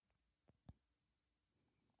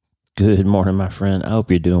Good morning, my friend. I hope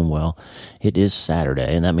you're doing well. It is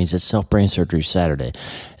Saturday, and that means it's Self-Brain Surgery Saturday.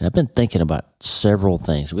 And I've been thinking about several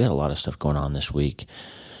things. We had a lot of stuff going on this week.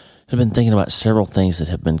 I've been thinking about several things that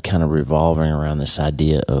have been kind of revolving around this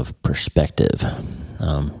idea of perspective.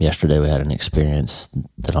 Yesterday we had an experience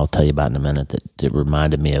that I'll tell you about in a minute that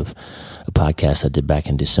reminded me of a podcast I did back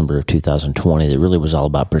in December of 2020 that really was all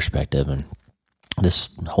about perspective. And this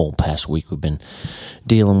whole past week we've been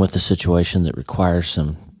dealing with a situation that requires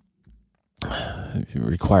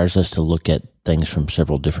us to look at things from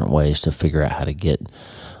several different ways to figure out how to get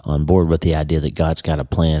on board with the idea that God's got a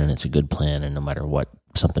plan and it's a good plan, and no matter what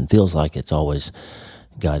something feels like, it's always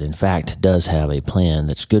God, in fact, does have a plan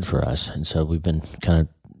that's good for us. And so we've been kind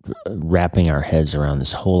of wrapping our heads around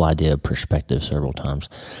this whole idea of perspective several times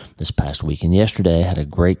this past week. And yesterday I had a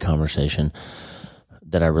great conversation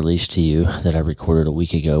that I released to you that I recorded a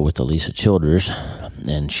week ago with Elisa Childers,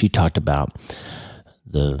 and she talked about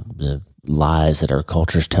the lies that our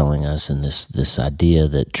culture's telling us, and this idea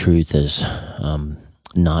that truth is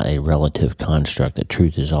not a relative construct, that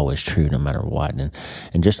truth is always true no matter what, and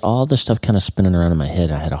just all this stuff kind of spinning around in my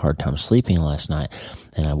head. I had a hard time sleeping last night,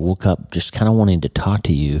 and I woke up just kind of wanting to talk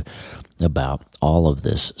to you about all of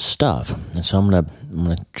this stuff. And so I'm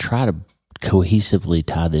gonna try to cohesively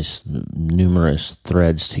tie this numerous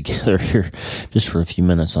threads together here just for a few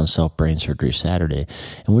minutes on Self-Brain Surgery Saturday.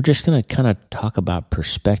 And we're just going to kind of talk about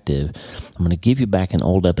perspective. I'm going to give you back an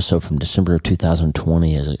old episode from December of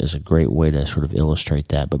 2020 as a great way to sort of illustrate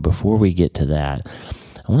that. But before we get to that,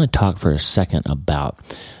 I want to talk for a second about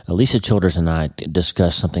Elisa Childers and I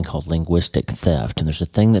discussed something called linguistic theft. And there's a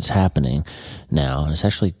thing that's happening now, and it's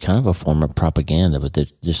actually kind of a form of propaganda, but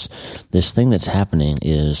this thing that's happening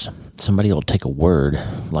is somebody will take a word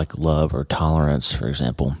like love or tolerance, for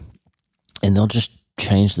example, and they'll just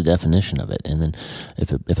change the definition of it. And then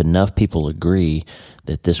if enough people agree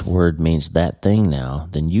that this word means that thing now,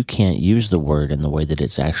 then you can't use the word in the way that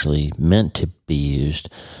it's actually meant to be used,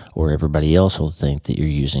 or everybody else will think that you're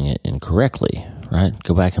using it incorrectly, right?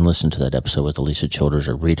 Go back and listen to that episode with Elisa Childers,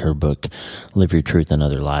 or read her book, Live Your Truth and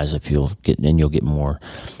Other Lies, you'll get more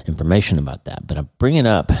information about that. But I bring it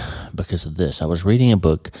up because of this. I was reading a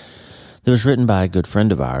book that was written by a good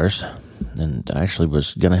friend of ours, and I actually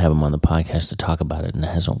was going to have him on the podcast to talk about it, and it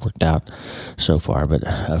hasn't worked out so far. But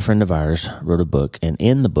a friend of ours wrote a book, and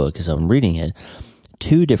in the book, as I'm reading it,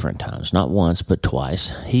 2 different times, not once, but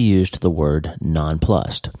twice, he used the word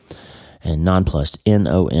nonplussed. And nonplussed,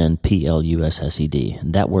 Nonplussed.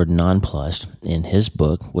 And that word nonplussed in his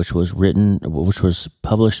book, which was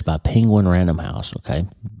published by Penguin Random House, okay,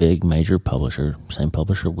 big major publisher, same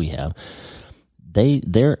publisher we have.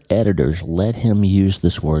 Their editors let him use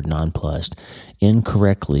this word nonplussed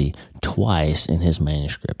incorrectly twice in his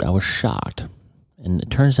manuscript. I was shocked. And it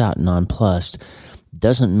turns out nonplussed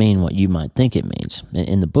doesn't mean what you might think it means.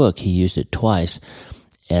 In the book, he used it twice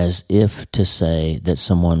as if to say that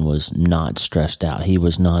someone was not stressed out. He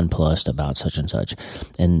was nonplussed about such and such.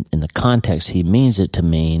 And in the context, he means it to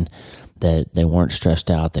mean that they weren't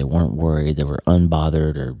stressed out, they weren't worried, they were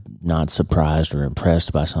unbothered or not surprised or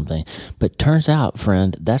impressed by something. But turns out,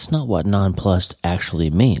 friend, that's not what nonplussed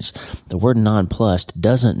actually means. The word nonplussed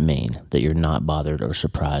doesn't mean that you're not bothered or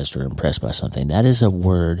surprised or impressed by something. That is a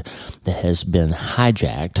word that has been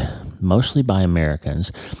hijacked, mostly by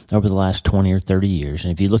Americans, over the last 20 or 30 years.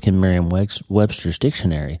 And if you look in Merriam-Webster's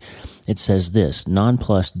dictionary, it says this: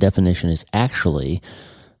 nonplussed definition is actually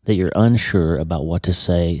that you're unsure about what to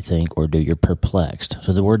say, think, or do. You're perplexed.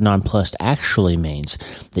 So the word nonplussed actually means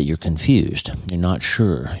that you're confused. You're not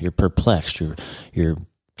sure. You're perplexed. You're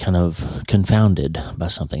kind of confounded by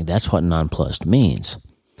something. That's what nonplussed means.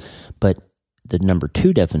 But the number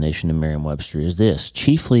 2 definition in Merriam-Webster is this: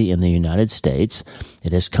 chiefly in the United States,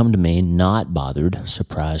 it has come to mean not bothered,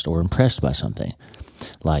 surprised, or impressed by something.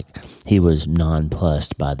 Like, he was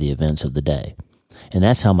nonplussed by the events of the day. And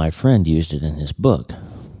that's how my friend used it in his book.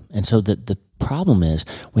 And so the problem is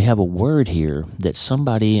we have a word here that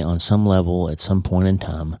somebody on some level at some point in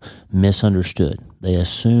time misunderstood. They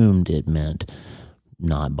assumed it meant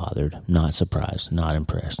not bothered, not surprised, not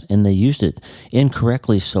impressed. And they used it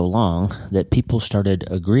incorrectly so long that people started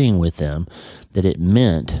agreeing with them that it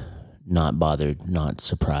meant not bothered, not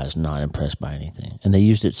surprised, not impressed by anything. And they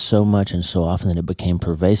used it so much and so often that it became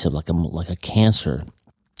pervasive, like a cancer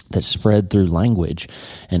that spread through language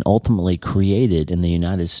and ultimately created in the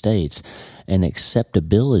United States an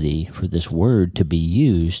acceptability for this word to be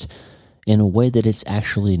used in a way that it's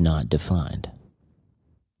actually not defined.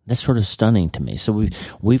 That's sort of stunning to me. So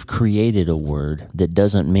we've created a word that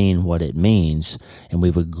doesn't mean what it means, and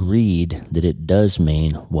we've agreed that it does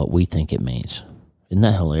mean what we think it means. Isn't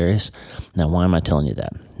that hilarious? Now, why am I telling you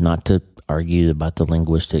that? Not to argue about the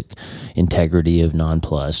linguistic integrity of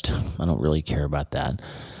Nonplussed. I don't really care about that.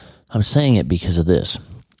 I'm saying it because of this.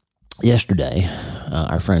 Yesterday,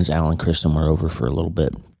 our friends Al and Kristen were over for a little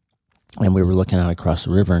bit, and we were looking out across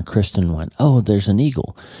the river, and Kristen went, "Oh, there's an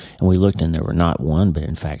eagle." And we looked, and there were not one, but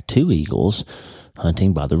in fact 2 eagles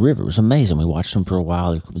hunting by the river. It was amazing. We watched them for a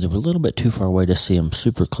while. They were a little bit too far away to see them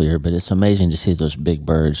super clear, but it's amazing to see those big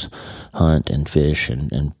birds hunt and fish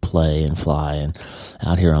and play and fly. And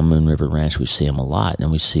out here on Moon River Ranch, we see them a lot,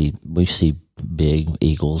 and we see big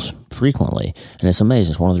eagles frequently. And it's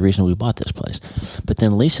amazing. It's one of the reasons we bought this place. But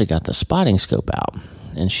then Lisa got the spotting scope out,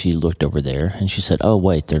 and she looked over there, and she said, "Oh,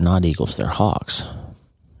 wait, they're not eagles, they're hawks."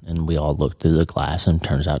 And we all looked through the glass, and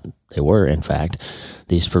turns out they were, in fact,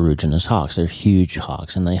 these ferruginous hawks. They're huge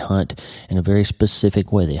hawks, and they hunt in a very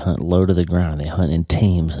specific way. They hunt low to the ground. They hunt in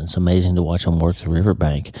teams, and it's amazing to watch them work the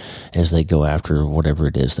riverbank as they go after whatever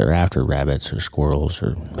it is they're after, rabbits or squirrels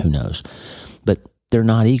or who knows. But they're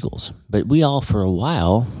not eagles. But we all, for a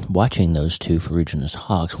while, watching those 2 ferruginous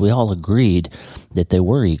hawks, we all agreed that they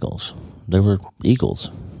were eagles. They were eagles.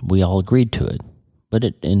 We all agreed to it. But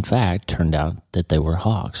it, in fact, turned out that they were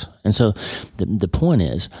hawks. And so the point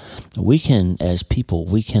is, we can, as people,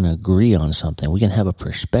 we can agree on something. We can have a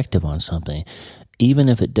perspective on something, even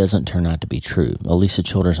if it doesn't turn out to be true. Lisa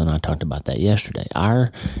Childers and I talked about that yesterday.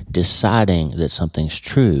 Our deciding that something's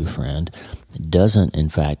true, friend, doesn't, in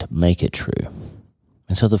fact, make it true.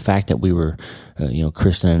 And so the fact that we were,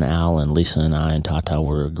 Kristen and Al and Lisa and I and Tata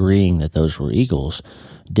were agreeing that those were eagles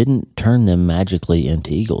didn't turn them magically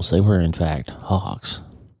into eagles. They were, in fact, hawks.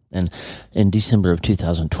 And in December of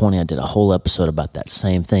 2020, I did a whole episode about that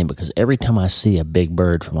same thing, because every time I see a big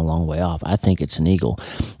bird from a long way off, I think it's an eagle.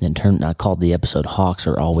 I called the episode "Hawks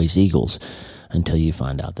Are Always Eagles," until you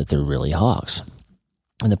find out that they're really hawks.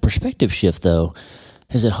 And the perspective shift, though,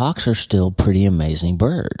 is that hawks are still pretty amazing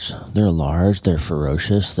birds. They're large, they're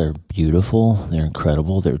ferocious, they're beautiful, they're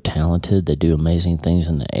incredible, they're talented, they do amazing things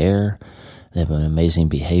in the air. They have an amazing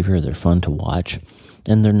behavior. They're fun to watch.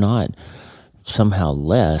 And they're not somehow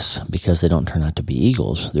less because they don't turn out to be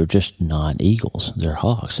eagles. They're just not eagles. They're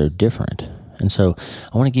hawks. They're different. And so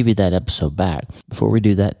I want to give you that episode back. Before we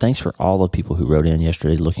do that, thanks for all the people who wrote in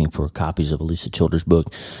yesterday looking for copies of Lisa Childers'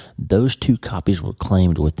 book. Those 2 copies were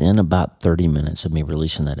claimed within about 30 minutes of me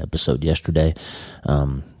releasing that episode yesterday.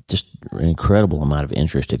 Just an incredible amount of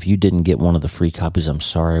interest. If you didn't get one of the free copies, I'm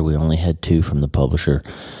sorry. We only had 2 from the publisher,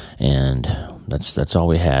 and that's all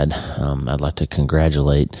we had. I'd like to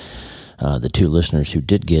congratulate the 2 listeners who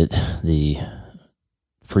did get the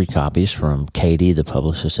free copies from Katie, the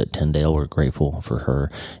publicist at Tyndale. We're grateful for her.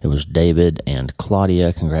 It was David and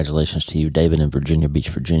Claudia. Congratulations to you. David in Virginia Beach,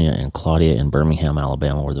 Virginia, and Claudia in Birmingham,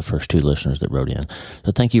 Alabama were the first 2 listeners that wrote in.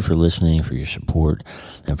 So thank you for listening, for your support,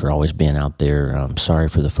 and for always being out there. Sorry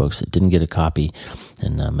for the folks that didn't get a copy,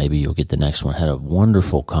 and maybe you'll get the next one. I had a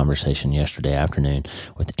wonderful conversation yesterday afternoon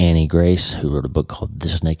with Annie Grace, who wrote a book called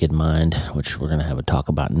This Naked Mind, which we're going to have a talk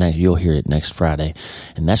about next. You'll hear it next Friday,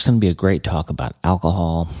 and that's going to be a great talk about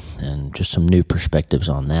alcohol and just some new perspectives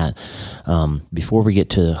on that. Before we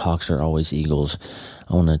get to Hawks Are Always Eagles,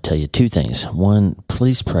 I want to tell you 2 things. One,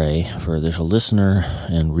 please pray for, there's a listener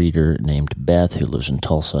and reader named Beth who lives in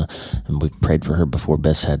Tulsa, and we've prayed for her before.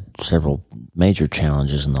 Beth's had several major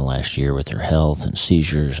challenges in the last year with her health and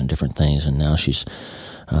seizures and different things, and now she's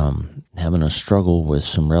having a struggle with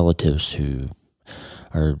some relatives who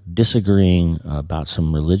are disagreeing about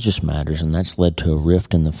some religious matters, and that's led to a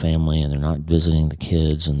rift in the family, and they're not visiting the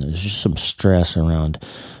kids, and there's just some stress around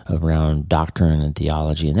doctrine and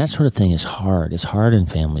theology, and that sort of thing is hard. It's hard in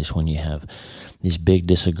families when you have these big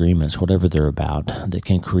disagreements, whatever they're about, that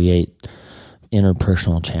can create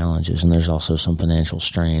interpersonal challenges, and there's also some financial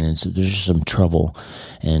strain, and so there's just some trouble,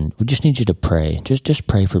 and we just need you to pray. Just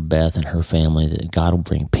pray for Beth and her family, that God will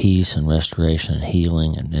bring peace and restoration and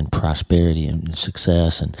healing and prosperity and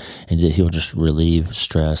success, and that He'll just relieve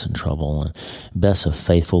stress and trouble. And Beth's a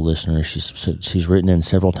faithful listener. She's written in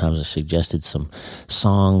several times and suggested some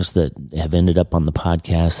songs that have ended up on the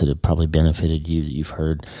podcast that have probably benefited you, that you've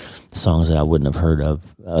heard songs that I wouldn't have heard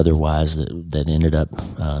of otherwise that ended up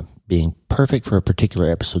being perfect for a particular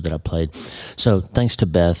episode that I played. So thanks to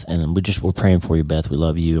Beth, and we're praying for you, Beth. We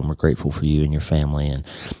love you, and we're grateful for you and your family,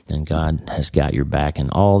 and God has got your back. And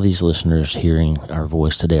all these listeners hearing our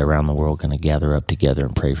voice today around the world going to gather up together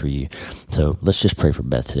and pray for you. So let's just pray for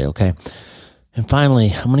Beth today, okay? And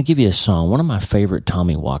finally, I'm going to give you a song. One of my favorite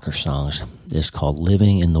Tommy Walker songs is called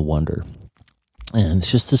Living in the Wonder. And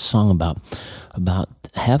it's just this song about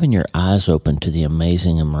having your eyes open to the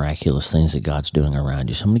amazing and miraculous things that God's doing around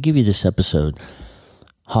you. So I'm going to give you this episode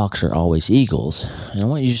hawks are always eagles. And I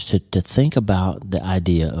want you just to think about the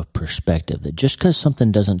idea of perspective, that just because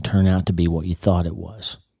something doesn't turn out to be what you thought it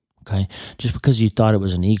was, okay, just because you thought it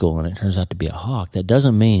was an eagle and it turns out to be a hawk, that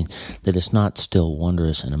doesn't mean that it's not still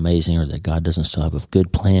wondrous and amazing, or that God doesn't still have a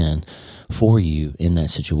good plan for you in that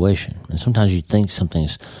situation. And sometimes you think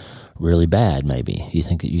something's really bad, maybe. You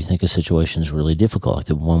think a situation is really difficult, like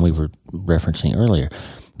the one we were referencing earlier.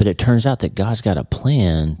 But it turns out that God's got a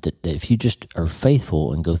plan that if you just are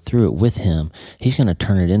faithful and go through it with Him, He's going to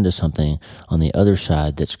turn it into something on the other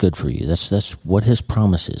side that's good for you. That's what His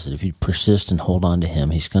promise is, that if you persist and hold on to Him,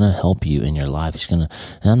 He's going to help you in your life. And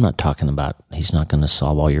I'm not talking about He's not going to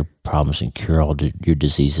solve all your problems and cure all your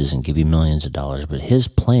diseases and give you millions of dollars, but His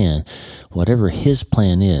plan, whatever His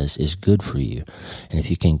plan is good for you. And if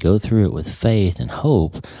you can go through it with faith and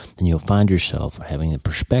hope, then you'll find yourself having the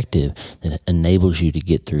perspective that enables you to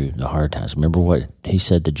get through the hard times. Remember what He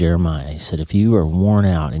said to Jeremiah. He said, if you are worn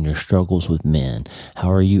out in your struggles with men,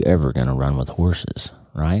 how are you ever going to run with horses,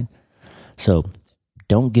 right? So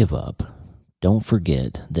don't give up. Don't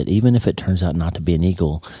forget that even if it turns out not to be an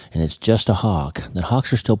eagle and it's just a hawk, that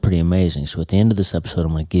hawks are still pretty amazing. So at the end of this episode,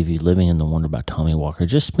 I'm going to give you Living in the Wonder by Tommy Walker.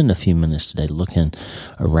 Just spend a few minutes today looking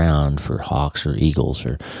around for hawks or eagles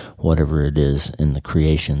or whatever it is in the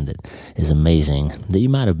creation that is amazing that you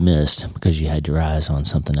might have missed because you had your eyes on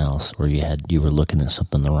something else, or you were looking at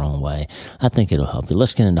something the wrong way. I think it'll help you.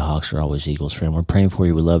 Let's get into Hawks Are Always Eagles, friend. We're praying for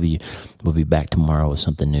you. We love you. We'll be back tomorrow with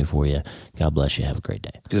something new for you. God bless you. Have a great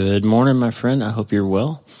day. Good morning, my friend. I hope you're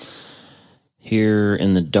well. Here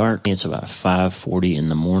in the dark, it's about 5:40 in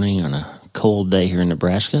the morning on a cold day here in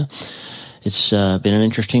Nebraska. It's been an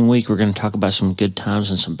interesting week. We're going to talk about some good times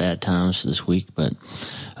and some bad times this week, but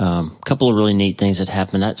a couple of really neat things that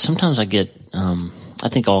happened. Sometimes I get, I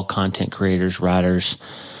think all content creators, writers,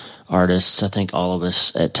 artists, I think all of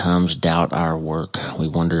us at times doubt our work. We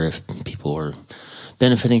wonder if people are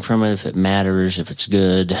benefiting from it, if it matters, if it's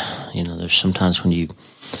good. You know, there's sometimes when you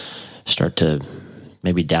start to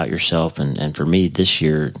maybe doubt yourself. And for me this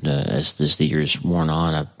year, as the year's worn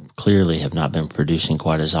on, I clearly have not been producing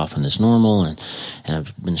quite as often as normal. And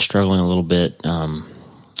I've been struggling a little bit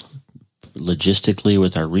logistically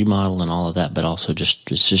with our remodel and all of that, but also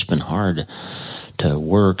it's just been hard to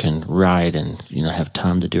work and write and, have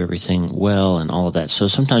time to do everything well and all of that. So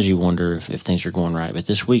sometimes you wonder if things are going right. But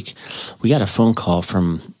this week we got a phone call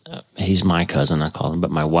from, he's my cousin, I call him, but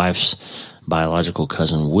my wife's biological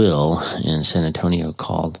cousin, Will, in San Antonio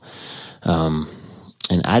called. And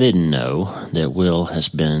I didn't know that Will has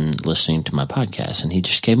been listening to my podcast, and he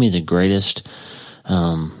just gave me the greatest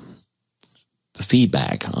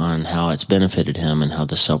feedback on how it's benefited him and how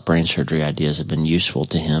the self-brain surgery ideas have been useful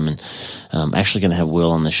to him. And I'm actually going to have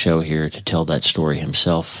Will on the show here to tell that story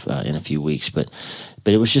himself in a few weeks. But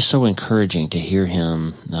it was just so encouraging to hear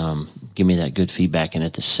him give me that good feedback. And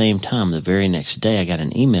at the same time, the very next day, I got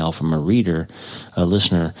an email from a listener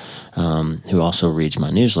who also reads my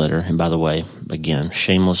newsletter. And by the way, again,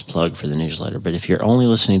 shameless plug for the newsletter. But if you're only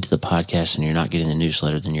listening to the podcast and you're not getting the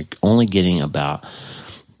newsletter, then you're only getting about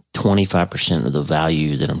 25% of the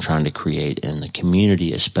value that I'm trying to create in the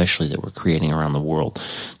community, especially that we're creating around the world.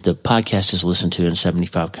 The podcast is listened to in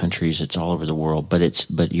 75 countries. It's all over the world, but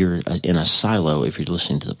you're in a silo if you're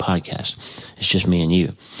listening to the podcast. It's just me and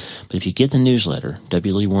you. But if you get the newsletter,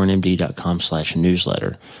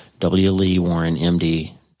 wleewarrenmd.com/newsletter,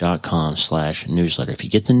 wleewarrenmd.com/newsletter. If you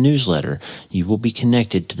get the newsletter, you will be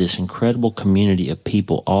connected to this incredible community of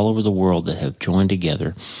people all over the world that have joined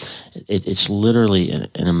together. It's literally an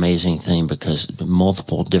amazing thing, because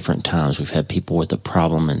multiple different times we've had people with a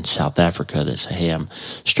problem in South Africa that say, hey, I'm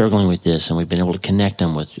struggling with this, and we've been able to connect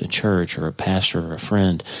them with a church or a pastor or a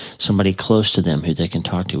friend, somebody close to them who they can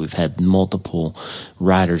talk to. We've had multiple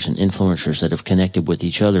writers and influencers that have connected with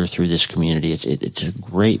each other through this community. It's a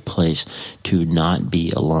great place to not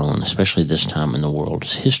be alone, especially this time in the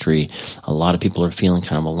world's history. A lot of people are feeling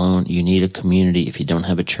kind of alone. You need a community. If you don't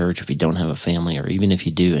have a church, if you don't have a family, or even if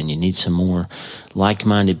you do and you need some more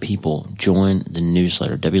like-minded people, join the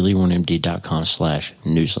newsletter,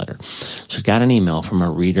 wleewarrenmd.com/newsletter. So I got an email from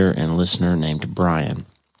a reader and listener named Brian.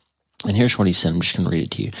 And here's what he said. I'm just going to read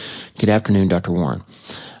it to you. Good afternoon, Dr. Warren.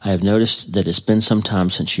 I have noticed that it's been some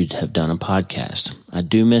time since you have done a podcast. I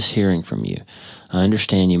do miss hearing from you. I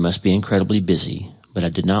understand you must be incredibly busy, but I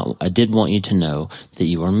did want you to know that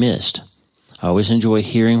you are missed. I always enjoy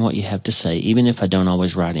hearing what you have to say, even if I don't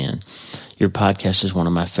always write in. Your podcast is one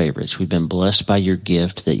of my favorites. We've been blessed by your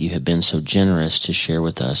gift that you have been so generous to share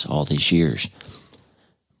with us all these years.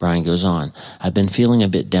 Brian goes on, I've been feeling a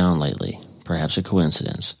bit down lately, perhaps a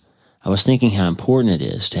coincidence. I was thinking how important it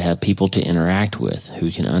is to have people to interact with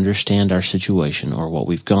who can understand our situation or what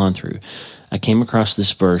we've gone through. I came across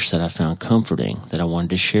this verse that I found comforting that I wanted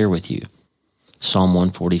to share with you. Psalm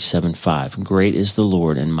 147:5. Great is the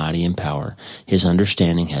Lord and mighty in power. His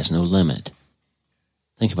understanding has no limit.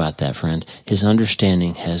 Think about that, friend. His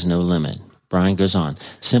understanding has no limit. Brian goes on,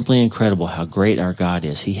 simply incredible how great our God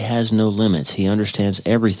is. He has no limits. He understands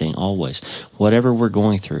everything always. Whatever we're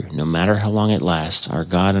going through, no matter how long it lasts, our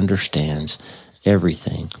God understands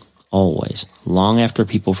everything always. Long after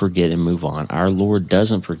people forget and move on, our Lord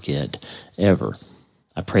doesn't forget ever.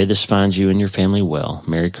 I pray this finds you and your family well.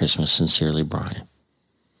 Merry Christmas. Sincerely, Brian.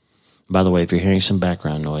 By the way, if you're hearing some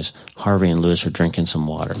background noise, Harvey and Lewis are drinking some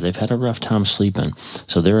water. They've had a rough time sleeping,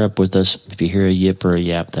 so they're up with us. If you hear a yip or a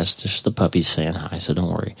yap, that's just the puppies saying hi, so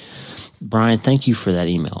don't worry. Brian, thank you for that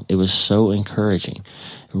email. It was so encouraging.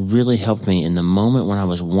 It really helped me in the moment when I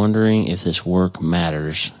was wondering if this work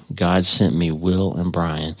matters. God sent me Will and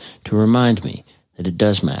Brian to remind me that it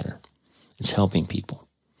does matter. It's helping people.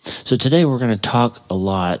 So today we're going to talk a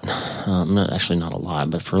lot, actually not a lot,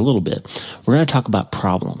 but for a little bit. We're going to talk about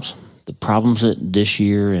problems. The problems that this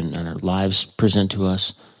year and our lives present to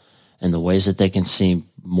us, and the ways that they can seem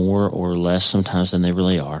more or less sometimes than they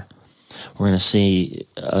really are. We're going to see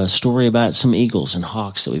a story about some eagles and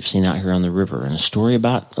hawks that we've seen out here on the river, and a story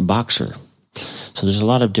about a boxer. So there's a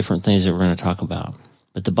lot of different things that we're going to talk about.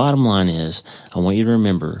 But the bottom line is, I want you to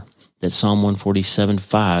remember that Psalm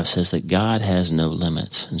 147:5 says that God has no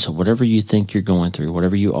limits. And so whatever you think you're going through,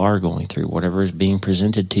 whatever you are going through, whatever is being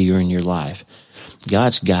presented to you in your life,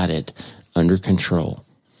 God's got it under control.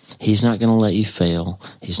 He's not going to let you fail.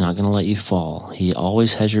 He's not going to let you fall. He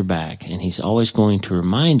always has your back, and he's always going to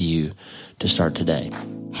remind you to start today.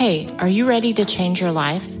 Hey, are you ready to change your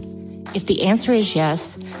life? If the answer is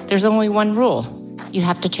yes, there's only one rule. You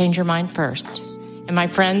have to change your mind first. And my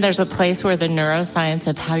friend, there's a place where the neuroscience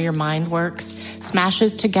of how your mind works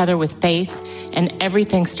smashes together with faith, and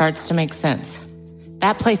everything starts to make sense.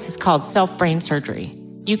 That place is called self-brain surgery.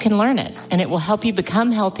 You can learn it, and it will help you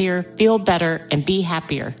become healthier, feel better, and be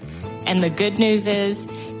happier. And the good news is,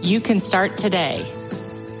 you can start today.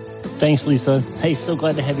 Thanks, Lisa. Hey, so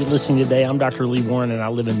glad to have you listening today. I'm Dr. Lee Warren, and I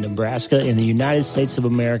live in Nebraska in the United States of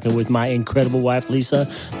America with my incredible wife, Lisa,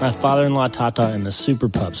 my father-in-law, Tata, and the super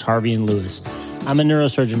pups, Harvey and Lewis. I'm a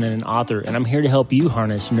neurosurgeon and an author, and I'm here to help you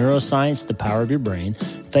harness neuroscience, the power of your brain,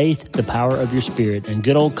 faith, the power of your spirit, and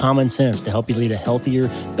good old common sense to help you lead a healthier,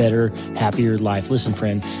 better, happier life. Listen,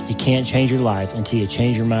 friend, you can't change your life until you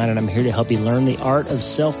change your mind, and I'm here to help you learn the art of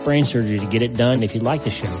self-brain surgery to get it done. If you like the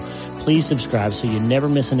show, please subscribe so you never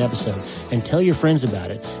miss an episode, and tell your friends about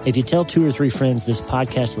it. If you tell 2 or 3 friends this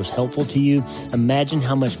podcast was helpful to you, imagine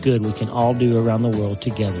how much good we can all do around the world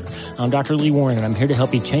together. I'm Dr. Lee Warren, and I'm here to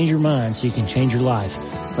help you change your mind so you can change your life.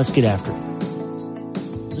 Let's get after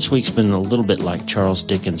it. This week's been a little bit like Charles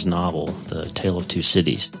Dickens' novel, The Tale of Two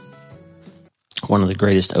Cities. One of the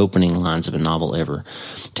greatest opening lines of a novel ever.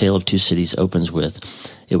 Tale of Two Cities opens with,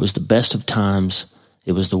 "It was the best of times,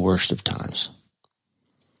 it was the worst of times."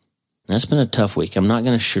 That's been a tough week. I'm not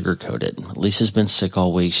going to sugarcoat it. Lisa's been sick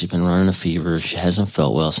all week. She's been running a fever. She hasn't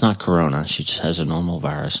felt well. It's not corona. She just has a normal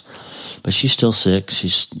virus. But she's still sick.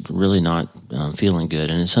 She's really not feeling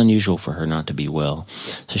good, and it's unusual for her not to be well.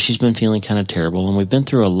 So she's been feeling kind of terrible, and we've been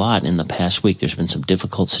through a lot in the past week. There's been some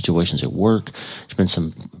difficult situations at work. There's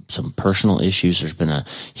been some personal issues. There's been a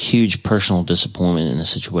huge personal disappointment in a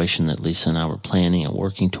situation that Lisa and I were planning and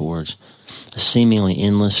working towards. A seemingly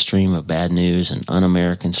endless stream of bad news and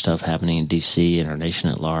un-American stuff happening in D.C. and our nation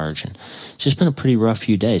at large. And it's just been a pretty rough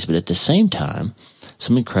few days. But at the same time,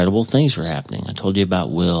 some incredible things were happening. I told you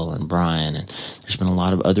about Will and Brian, and there's been a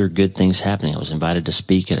lot of other good things happening. I was invited to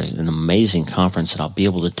speak at an amazing conference that I'll be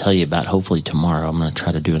able to tell you about hopefully tomorrow. I'm going to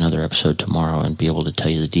try to do another episode tomorrow and be able to tell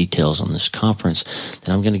you the details on this conference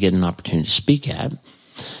that I'm going to get an opportunity to speak at.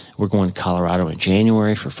 We're going to Colorado in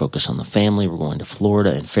January for Focus on the Family. We're going to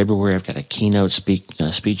Florida in February. I've got a keynote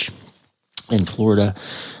speech in Florida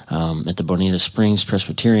at the Bonita Springs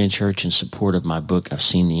Presbyterian Church in support of my book, I've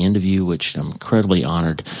Seen the End of You, which I'm incredibly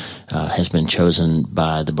honored has been chosen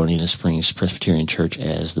by the Bonita Springs Presbyterian Church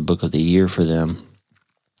as the book of the year for them.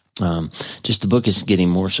 Just the book is getting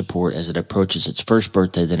more support as it approaches its first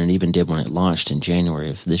birthday than it even did when it launched in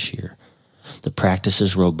January of this year. The practice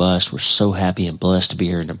is robust. We're so happy and blessed to be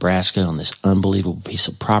here in Nebraska on this unbelievable piece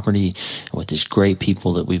of property and with these great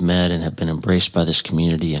people that we've met and have been embraced by this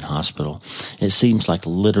community and hospital. It seems like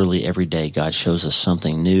literally every day God shows us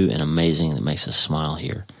something new and amazing that makes us smile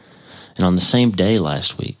here. And on the same day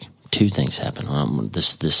last week, 2 things happened.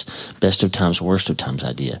 This best of times, worst of times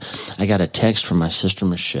idea. I got a text from my sister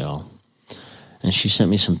Michelle, And she sent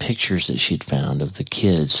me some pictures that she'd found of the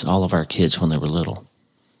kids, all of our kids when they were little.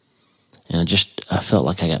 And I felt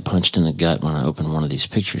like I got punched in the gut when I opened one of these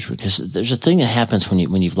pictures, because there's a thing that happens when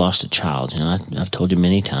you've lost a child. I've told you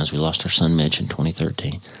many times, we lost our son Mitch in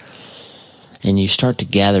 2013. And you start to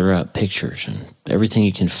gather up pictures and everything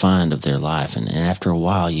you can find of their life. And after a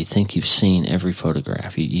while, you think you've seen every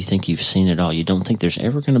photograph. You think you've seen it all. You don't think there's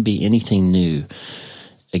ever going to be anything new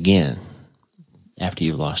again after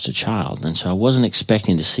you've lost a child. And so I wasn't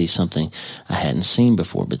expecting to see something I hadn't seen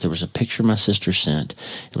before, but there was a picture my sister sent.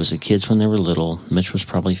 It was the kids when they were little. Mitch was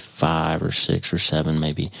probably 5 or 6 or 7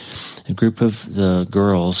 maybe. A group of the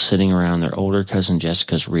girls sitting around their older cousin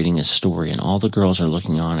Jessica's reading a story, and all the girls are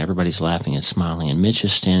looking on. Everybody's laughing and smiling, and Mitch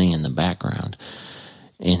is standing in the background,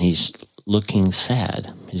 and he's looking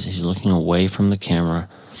sad. He's looking away from the camera,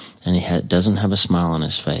 and he doesn't have a smile on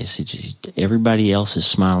his face. Everybody else is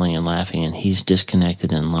smiling and laughing, and he's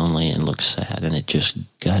disconnected and lonely and looks sad, and it just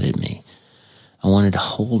gutted me. I wanted to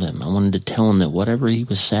hold him. I wanted to tell him that whatever he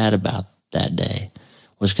was sad about that day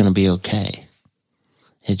was going to be okay.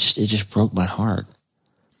 It just broke my heart.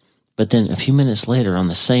 But then a few minutes later, on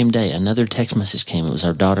the same day, another text message came. It was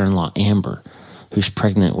our daughter-in-law, Amber, who's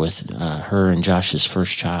pregnant with her and Josh's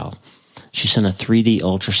first child. She sent a 3D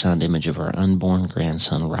ultrasound image of our unborn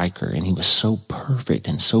grandson, Riker, and he was so perfect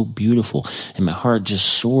and so beautiful, and my heart just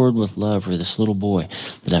soared with love for this little boy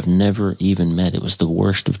that I've never even met. It was the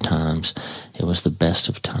worst of times. It was the best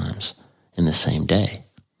of times in the same day.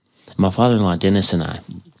 My father-in-law, Dennis, and I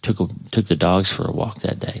took the dogs for a walk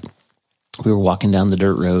that day. We were walking down the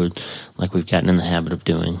dirt road like we've gotten in the habit of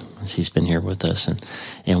doing as he's been here with us,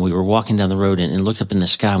 and we were walking down the road and looked up in the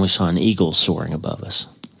sky, and we saw an eagle soaring above us.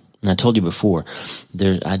 And I told you before,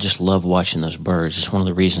 I just love watching those birds. It's one of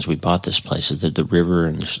the reasons we bought this place, is that the river,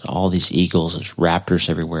 and there's all these eagles, there's raptors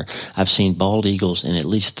everywhere. I've seen bald eagles and at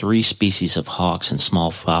least 3 species of hawks and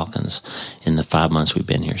small falcons in the 5 months we've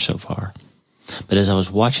been here so far. But as I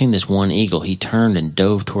was watching this one eagle, he turned and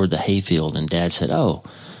dove toward the hayfield, and Dad said, "Oh,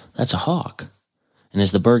 that's a hawk." And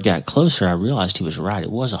as the bird got closer, I realized he was right.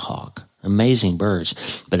 It was a hawk. Amazing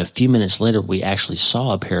birds. But a few minutes later, we actually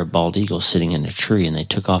saw a pair of bald eagles sitting in a tree, and they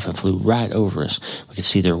took off and flew right over us. We could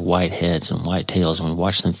see their white heads and white tails, and we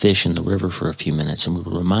watched them fish in the river for a few minutes, and we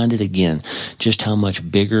were reminded again just how much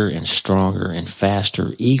bigger and stronger and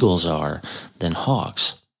faster eagles are than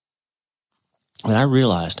hawks. But I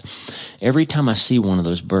realized every time I see one of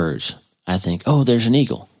those birds, I think, oh, there's an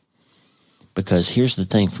eagle. Because here's the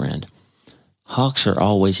thing, friend. Hawks are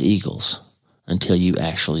always eagles until you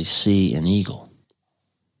actually see an eagle.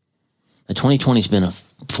 Now, 2020 has been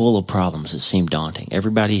full of problems that seem daunting.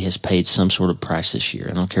 Everybody has paid some sort of price this year.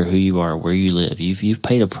 I don't care who you are or where you live. You've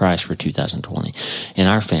paid a price for 2020. In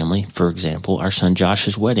our family, for example, our son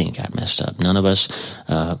Josh's wedding got messed up. None of us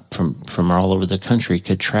from all over the country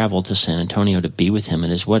could travel to San Antonio to be with him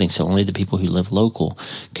at his wedding, so only the people who live local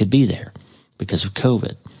could be there because of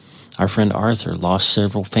COVID. Our friend Arthur lost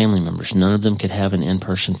several family members. None of them could have an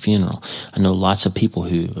in-person funeral. I know lots of people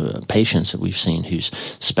patients that we've seen whose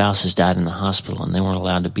spouses died in the hospital and they weren't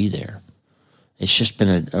allowed to be there. It's just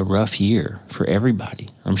been a rough year for everybody.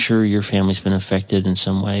 I'm sure your family's been affected in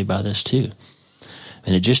some way by this too.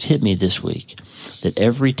 And it just hit me this week that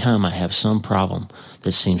every time I have some problem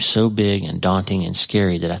that seems so big and daunting and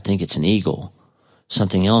scary that I think it's an eagle,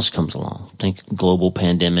 something else comes along. Think global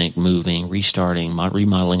pandemic, moving, restarting,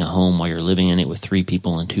 remodeling a home while you're living in it with 3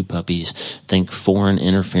 people and 2 puppies. Think foreign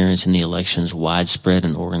interference in the elections, widespread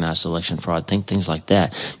and organized election fraud. Think things like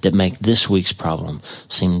that make this week's problem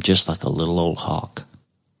seem just like a little old hawk.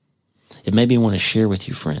 It made me want to share with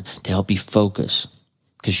you, friend, to help you focus.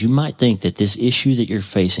 Because you might think that this issue that you're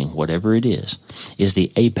facing, whatever it is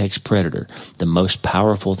the apex predator, the most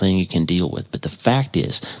powerful thing you can deal with. But the fact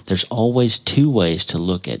is, there's always 2 ways to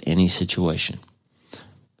look at any situation.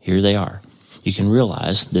 Here they are. You can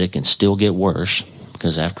realize that it can still get worse,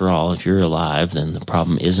 because after all, if you're alive, then the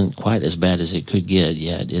problem isn't quite as bad as it could get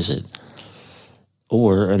yet, is it?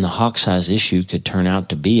 And the hawk-size issue could turn out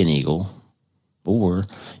to be an eagle. Or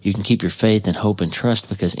you can keep your faith and hope and trust,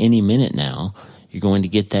 because any minute now, you're going to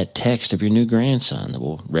get that text of your new grandson that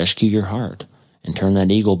will rescue your heart and turn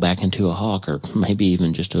that eagle back into a hawk, or maybe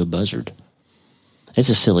even just a buzzard. It's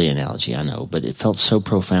a silly analogy, I know, but it felt so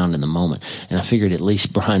profound in the moment, and I figured at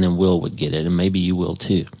least Brian and Will would get it, and maybe you will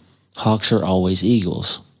too. Hawks are always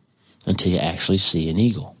eagles until you actually see an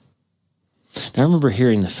eagle. Now, I remember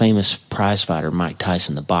hearing the famous prize fighter Mike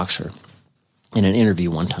Tyson, the boxer, in an interview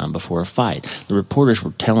one time before a fight. The reporters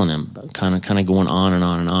were telling him, kind of going on and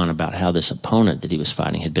on and on about how this opponent that he was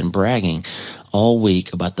fighting had been bragging all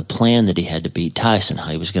week about the plan that he had to beat Tyson,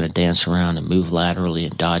 how he was going to dance around and move laterally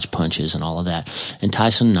and dodge punches and all of that. And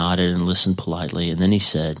Tyson nodded and listened politely, and then he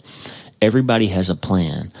said, everybody has a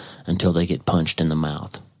plan until they get punched in the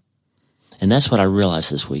mouth. And that's what I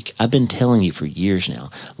realized this week. I've been telling you for years now,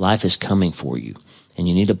 life is coming for you. And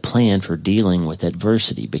you need a plan for dealing with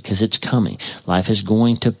adversity because it's coming. Life is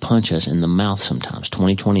going to punch us in the mouth sometimes.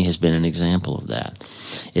 2020 has been an example of that.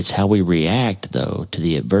 It's how we react, though, to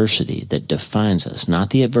the adversity that defines us.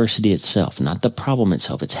 Not the adversity itself, not the problem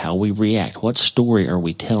itself. It's how we react. What story are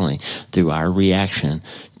we telling through our reaction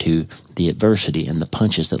to the adversity and the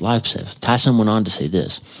punches that life says? Tyson went on to say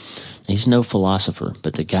this. He's no philosopher,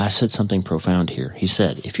 but the guy said something profound here. He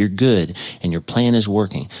said, if you're good and your plan is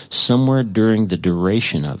working, somewhere during the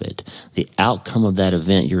duration of it, the outcome of that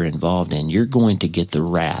event you're involved in, you're going to get the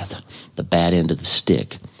wrath, the bad end of the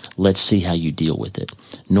stick. Let's see how you deal with it.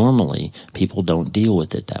 Normally, people don't deal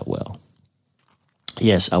with it that well.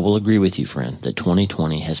 Yes, I will agree with you, friend, that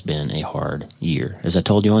 2020 has been a hard year. As I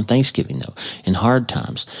told you on Thanksgiving, though, in hard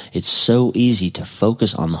times, it's so easy to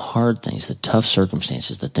focus on the hard things, the tough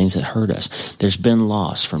circumstances, the things that hurt us. There's been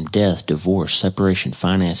loss from death, divorce, separation,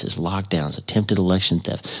 finances, lockdowns, attempted election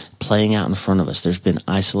theft, playing out in front of us. There's been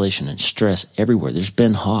isolation and stress everywhere. There's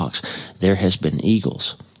been hawks. There has been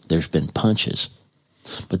eagles. There's been punches.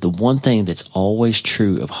 But the one thing that's always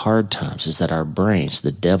true of hard times is that our brains,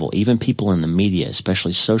 the devil, even people in the media,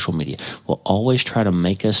 especially social media, will always try to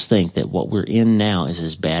make us think that what we're in now is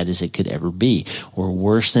as bad as it could ever be, or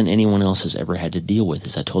worse than anyone else has ever had to deal with.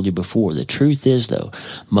 As I told you before, the truth is, though,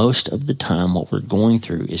 most of the time what we're going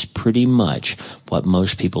through is pretty much what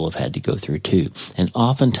most people have had to go through too. And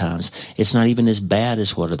oftentimes, it's not even as bad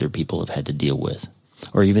as what other people have had to deal with,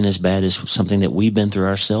 or even as bad as something that we've been through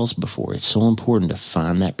ourselves before. It's so important to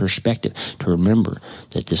find that perspective, to remember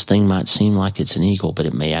that this thing might seem like it's an eagle, but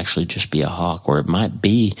it may actually just be a hawk, or it might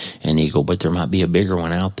be an eagle, but there might be a bigger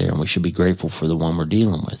one out there, and we should be grateful for the one we're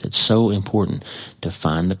dealing with. It's so important to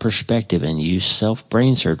find the perspective and use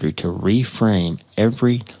self-brain surgery to reframe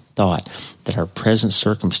every thought that our present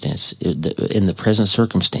circumstance, in the present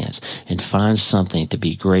circumstance, and find something to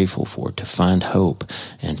be grateful for, to find hope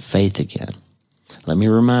and faith again. Let me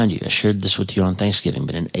remind you, I shared this with you on Thanksgiving,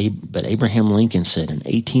 but Abraham Lincoln said in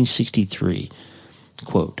 1863,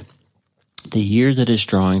 quote, "The year that is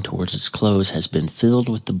drawing towards its close has been filled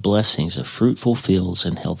with the blessings of fruitful fields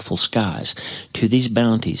and healthful skies. To these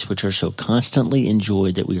bounties, which are so constantly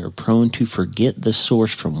enjoyed that we are prone to forget the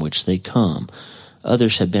source from which they come,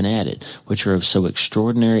 others have been added, which are of so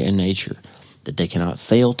extraordinary a nature that they cannot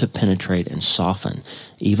fail to penetrate and soften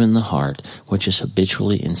even the heart, which is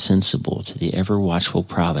habitually insensible to the ever-watchful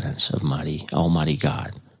providence of Almighty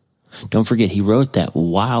God." Don't forget, he wrote that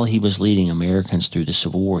while he was leading Americans through the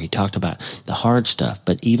Civil War. He talked about the hard stuff,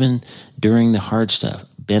 but even during the hard stuff,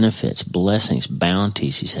 benefits, blessings,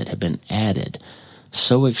 bounties, he said, have been added.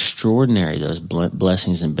 So extraordinary those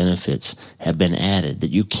blessings and benefits have been added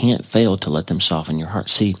that you can't fail to let them soften your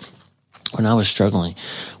heart. See, when I was struggling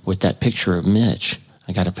with that picture of Mitch,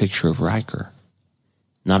 I got a picture of Riker.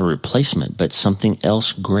 Not a replacement, but something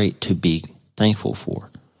else great to be thankful for.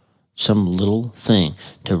 Some little thing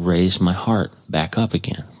to raise my heart back up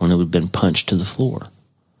again when it had been punched to the floor.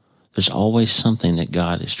 There's always something that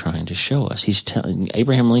God is trying to show us.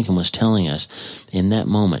 Abraham Lincoln was telling us in that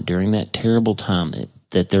moment, during that terrible time,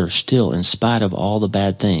 that there are still, in spite of all the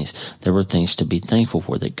bad things, there were things to be thankful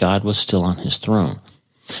for, that God was still on his throne.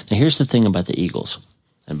 Now, here's the thing about the eagles,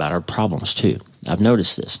 and about our problems too. I've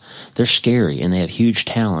noticed this. They're scary, and they have huge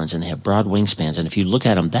talons, and they have broad wingspans, and if you look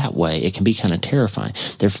at them that way, it can be kind of terrifying.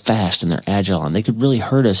 They're fast, and they're agile, and they could really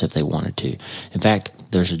hurt us if they wanted to. In fact,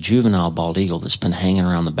 there's a juvenile bald eagle that's been hanging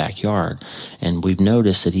around the backyard, and we've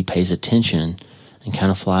noticed that he pays attention and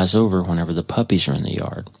kind of flies over whenever the puppies are in the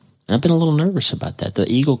yard. And I've been a little nervous about that. The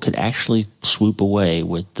eagle could actually swoop away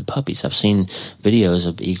with the puppies. I've seen videos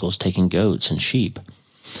of eagles taking goats and sheep.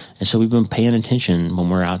 And so we've been paying attention when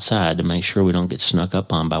we're outside to make sure we don't get snuck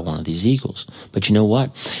up on by one of these eagles. But you know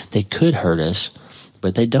what? They could hurt us,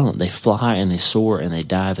 but they don't. They fly and they soar and they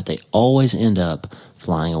dive, but they always end up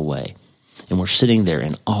flying away. And we're sitting there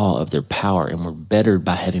in awe of their power, and we're bettered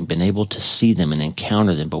by having been able to see them and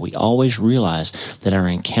encounter them. But we always realize that our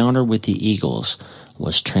encounter with the eagles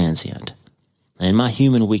was transient. And in my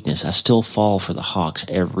human weakness, I still fall for the hawks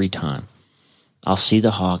every time. I'll see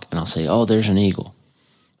the hawk and I'll say, oh, there's an eagle.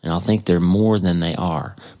 And I'll think they're more than they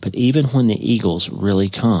are. But even when the eagles really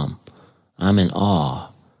come, I'm in awe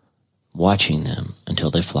watching them until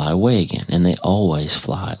they fly away again. And they always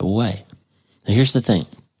fly away. Now here's the thing.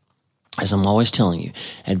 As I'm always telling you,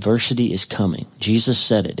 adversity is coming. Jesus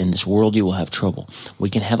said it. In this world, you will have trouble. We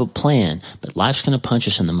can have a plan, but life's going to punch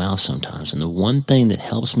us in the mouth sometimes. And the one thing that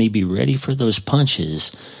helps me be ready for those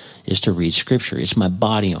punches is to read Scripture. It's my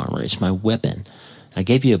body armor. It's my weapon. I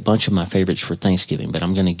gave you a bunch of my favorites for Thanksgiving, but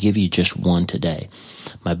I'm going to give you just one today.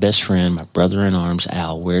 My best friend, my brother in arms,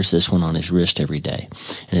 Al, wears this one on his wrist every day.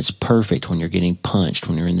 And it's perfect when you're getting punched,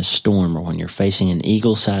 when you're in the storm, or when you're facing an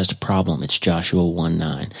eagle-sized problem. It's Joshua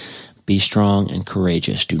 1:9. Be strong and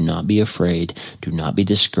courageous. Do not be afraid. Do not be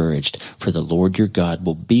discouraged, for the Lord your God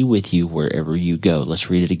will be with you wherever you go. Let's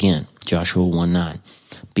read it again. Joshua 1:9.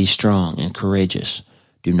 Be strong and courageous.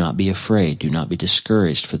 Do not be afraid. Do not be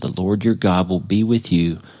discouraged, for the Lord your God will be with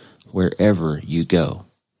you wherever you go.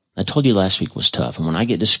 I told you last week was tough, and when I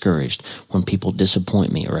get discouraged, when people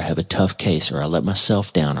disappoint me, or I have a tough case, or I let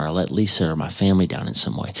myself down, or I let Lisa or my family down in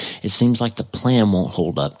some way, it seems like the plan won't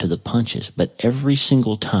hold up to the punches. But every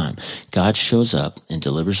single time, God shows up and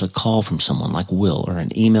delivers a call from someone like Will, or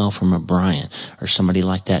an email from a Brian, or somebody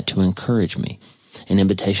like that to encourage me, an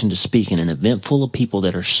invitation to speak in an event full of people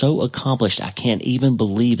that are so accomplished, I can't even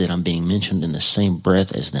believe that I'm being mentioned in the same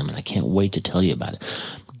breath as them, and I can't wait to tell you about it.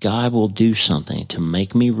 God will do something to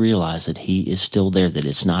make me realize that he is still there, that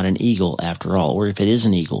it's not an eagle after all. Or if it is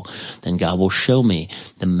an eagle, then God will show me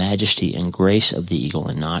the majesty and grace of the eagle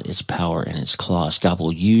and not its power and its claws. God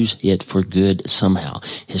will use it for good somehow.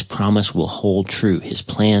 His promise will hold true. His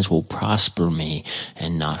plans will prosper me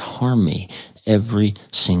and not harm me every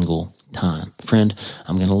single time. Friend,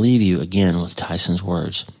 I'm going to leave you again with Tyson's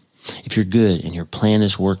words. If you're good and your plan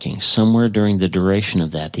is working, somewhere during the duration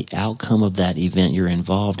of that, the outcome of that event you're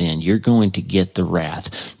involved in, you're going to get the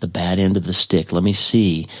wrath, the bad end of the stick. Let me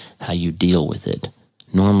see how you deal with it.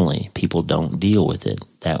 Normally, people don't deal with it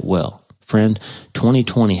that well. Friend,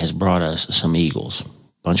 2020 has brought us some eagles.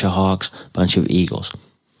 Bunch of hawks, bunch of eagles.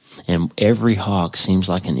 And every hawk seems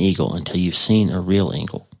like an eagle until you've seen a real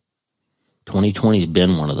eagle. 2020 has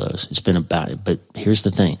been one of those. It's been about it. But here's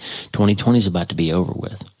the thing. 2020 is about to be over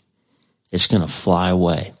with. It's going to fly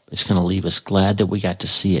away. It's going to leave us glad that we got to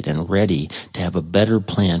see it and ready to have a better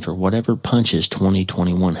plan for whatever punches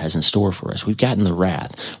 2021 has in store for us. We've gotten the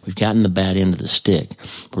wrath. We've gotten the bad end of the stick.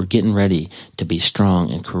 We're getting ready to be strong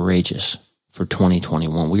and courageous for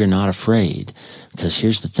 2021. We are not afraid, because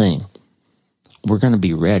here's the thing. We're going to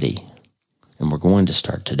be ready, and we're going to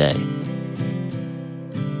start today.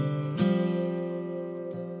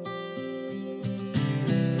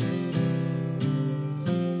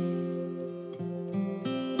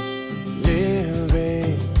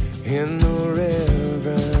 In the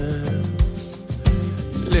reverence,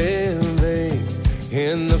 living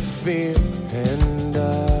in the fear and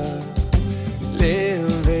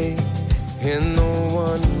living in the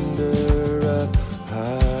wonder of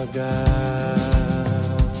our God.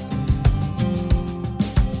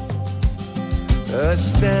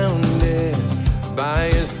 Astounded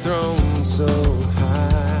by his throne so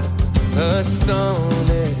high,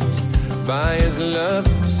 astonished by his love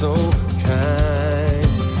so kind.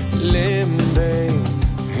 Living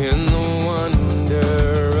in the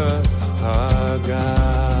wonder of our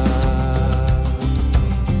God.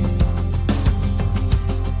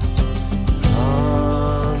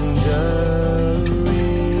 Pondering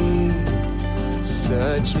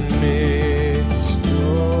such mystery,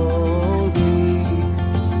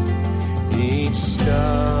 each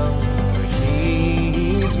star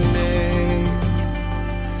he's made,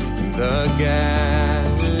 the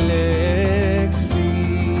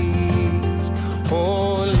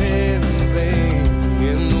oh, living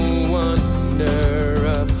in the wonder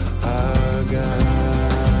of our God.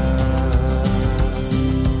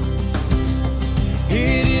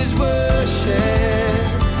 It is worship,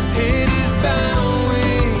 it is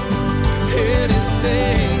bowing, it is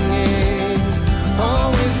singing,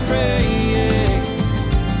 always praying,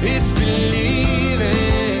 it's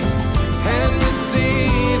believing and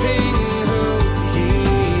receiving who he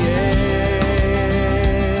is.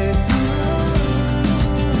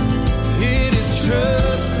 It is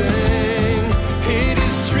trusting, it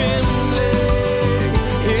is trembling,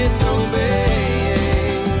 it's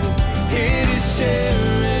obeying, it is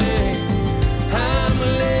sharing. I'm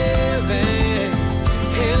living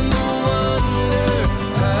in the wonder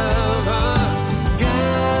of our God.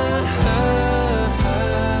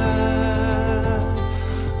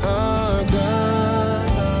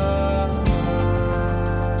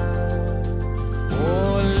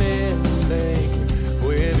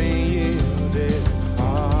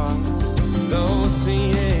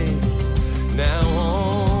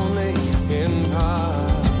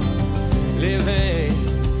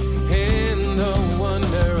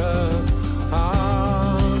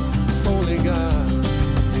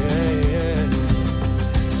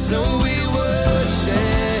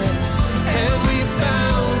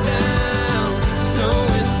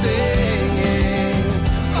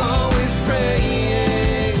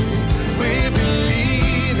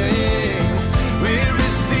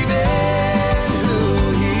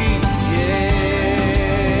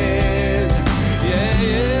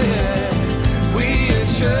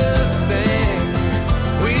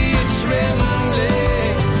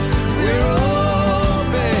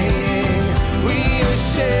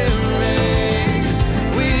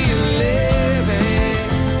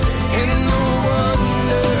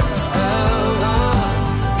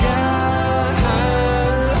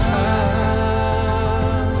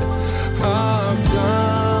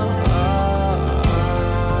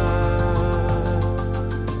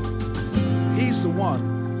 is the one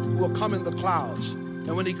who will come in the clouds.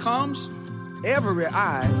 And when he comes, every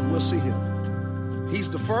eye will see him. He's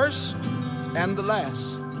the first and the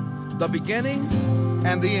last, the beginning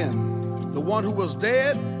and the end, the one who was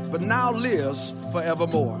dead but now lives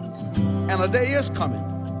forevermore. And a day is coming,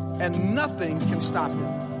 and nothing can stop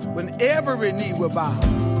him, when every knee will bow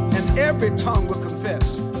and every tongue will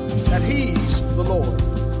confess that he's the Lord.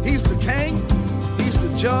 He's the King, he's the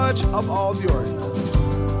judge of all the earth.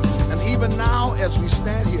 And even now, as we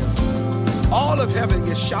stand here, all of heaven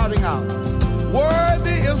is shouting out,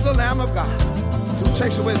 "Worthy is the Lamb of God who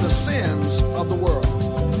takes away the sins of the world."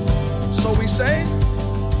 So we say,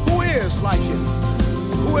 who is like him?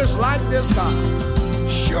 Who is like this God?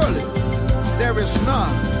 Surely there is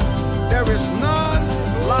none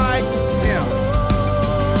like him.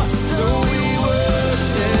 So we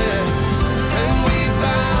worship and we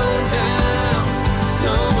bow down.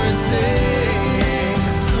 Some are singing,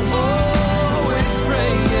 always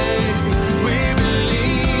praying. We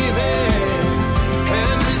believe it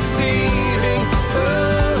and receiving.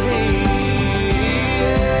 Oh, he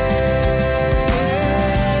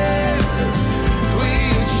is. We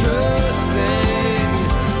trusting,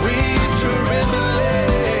 we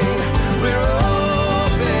trembling. We're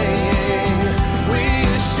obeying, we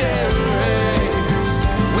are sharing,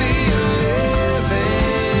 we are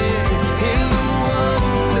living in the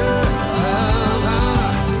wonder of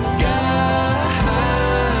our God,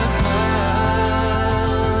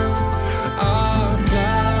 our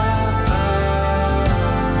God.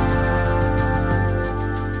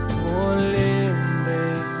 Oh,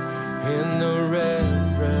 living in the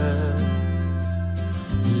reverence,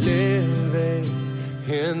 living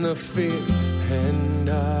in the fear and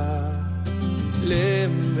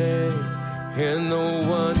living in the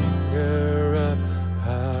wonder of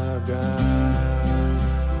our God.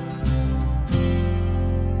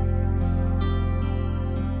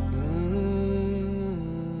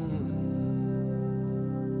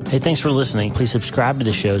 Hey, thanks for listening. Please subscribe to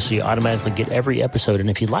the show so you automatically get every episode. And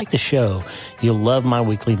if you like the show, you'll love my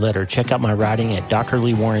weekly letter. Check out my writing at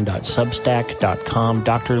drleewarren.substack.com,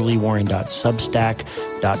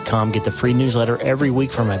 drleewarren.substack.com. Get the free newsletter every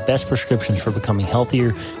week for my best prescriptions for becoming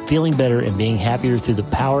healthier, feeling better, and being happier through the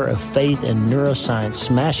power of faith and neuroscience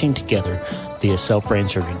smashing together via self-brain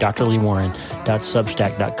surgery.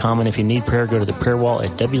 drleewarren.substack.com. And if you need prayer, go to the prayer wall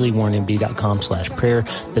at wleewarrenmd.com/prayer.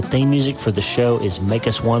 The theme music for the show is Make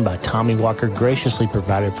Us One by Tommy Walker, graciously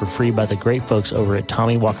provided for free by the great folks over at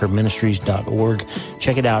TommyWalkerMinistries.org.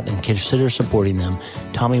 Check it out and consider supporting them.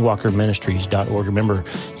 TommyWalkerMinistries.org. Remember,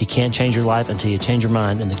 you can't change your life until you change your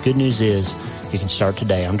mind. And the good news is you can start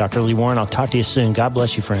today. I'm Dr. Lee Warren. I'll talk to you soon. God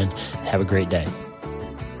bless you, friend. Have a great day.